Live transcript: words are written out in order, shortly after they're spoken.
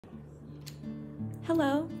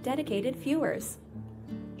Hello, dedicated viewers.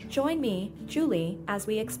 Join me, Juli, as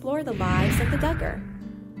we explore the lives of the Duggar.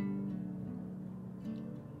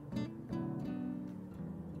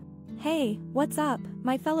 Hey, what's up,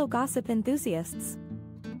 my fellow gossip enthusiasts?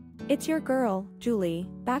 It's your girl, Juli,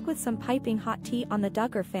 back with some piping hot tea on the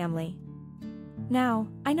Duggar family. Now,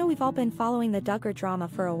 I know we've all been following the Duggar drama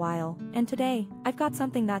for a while, and today, I've got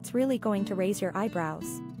something that's really going to raise your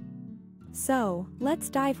eyebrows. So, let's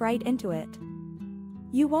dive right into it.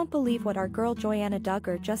 You won't believe what our girl Joy-Anna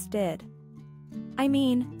Duggar just did. I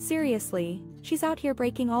mean, seriously, she's out here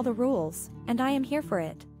breaking all the rules, and I am here for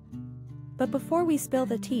it. But before we spill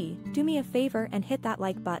the tea, do me a favor and hit that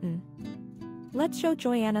like button. Let's show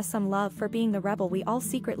Joy-Anna some love for being the rebel we all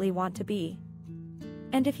secretly want to be.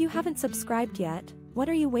 And if you haven't subscribed yet, what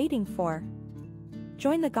are you waiting for?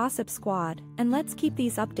 Join the gossip squad, and let's keep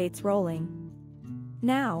these updates rolling.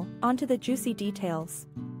 Now, onto the juicy details.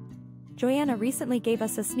 Joy-Anna recently gave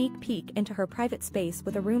us a sneak peek into her private space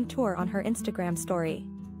with a room tour on her Instagram story.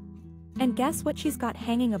 And guess what she's got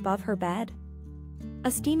hanging above her bed?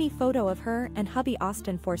 A steamy photo of her and hubby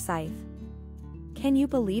Austin Forsyth. Can you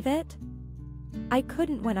believe it? I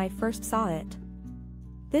couldn't when I first saw it.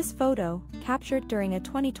 This photo, captured during a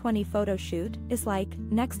 2020 photo shoot, is like,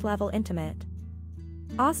 next level intimate.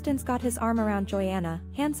 Austin's got his arm around Joy-Anna,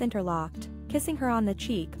 hands interlocked, kissing her on the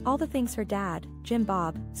cheek, all the things her dad, Jim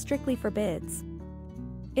Bob, strictly forbids.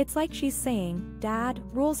 It's like she's saying, Dad,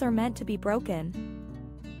 rules are meant to be broken.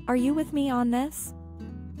 Are you with me on this?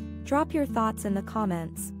 Drop your thoughts in the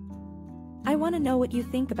comments. I want to know what you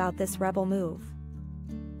think about this rebel move.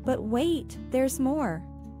 But wait, there's more.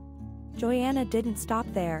 Joy-Anna didn't stop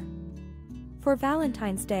there. For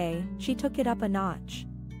Valentine's Day, she took it up a notch.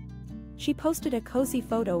 She posted a cozy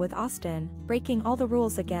photo with Austin, breaking all the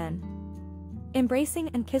rules again. Embracing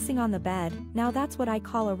and kissing on the bed, now that's what I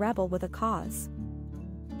call a rebel with a cause.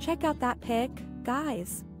 Check out that pic,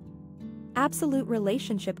 guys. Absolute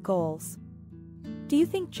relationship goals. Do you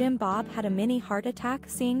think Jim Bob had a mini heart attack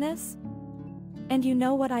seeing this? And you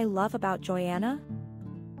know what I love about Joy-Anna?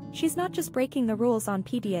 She's not just breaking the rules on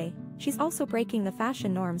PDA, she's also breaking the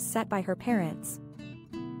fashion norms set by her parents.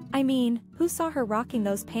 I mean, who saw her rocking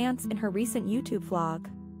those pants in her recent YouTube vlog?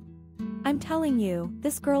 I'm telling you,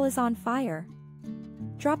 this girl is on fire.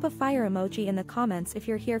 Drop a fire emoji in the comments if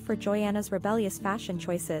you're here for Joy-Anna's rebellious fashion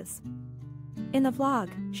choices. In the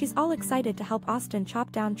vlog, she's all excited to help Austin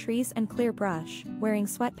chop down trees and clear brush, wearing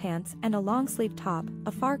sweatpants and a long-sleeve top,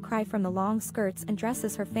 a far cry from the long skirts and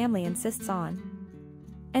dresses her family insists on.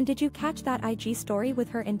 And did you catch that IG story with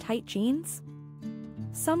her in tight jeans?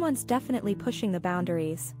 Someone's definitely pushing the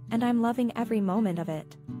boundaries, and I'm loving every moment of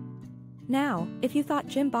it. Now, if you thought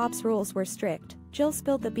Jim Bob's rules were strict, Jill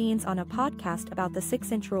spilled the beans on a podcast about the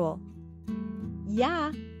 6-inch rule.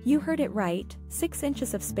 Yeah, you heard it right, 6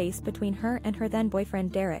 inches of space between her and her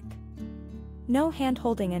then-boyfriend Derek. No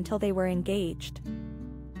hand-holding until they were engaged.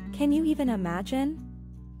 Can you even imagine?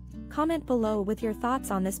 Comment below with your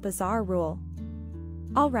thoughts on this bizarre rule.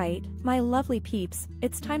 Alright, my lovely peeps,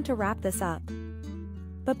 it's time to wrap this up.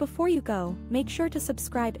 But before you go, make sure to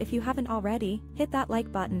subscribe if you haven't already, hit that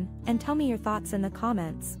like button, and tell me your thoughts in the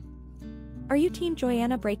comments. Are you Team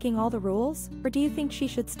Joy-Anna breaking all the rules, or do you think she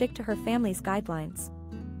should stick to her family's guidelines?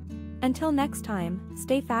 Until next time,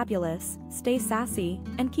 stay fabulous, stay sassy,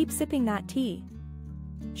 and keep sipping that tea.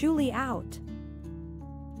 Juli out.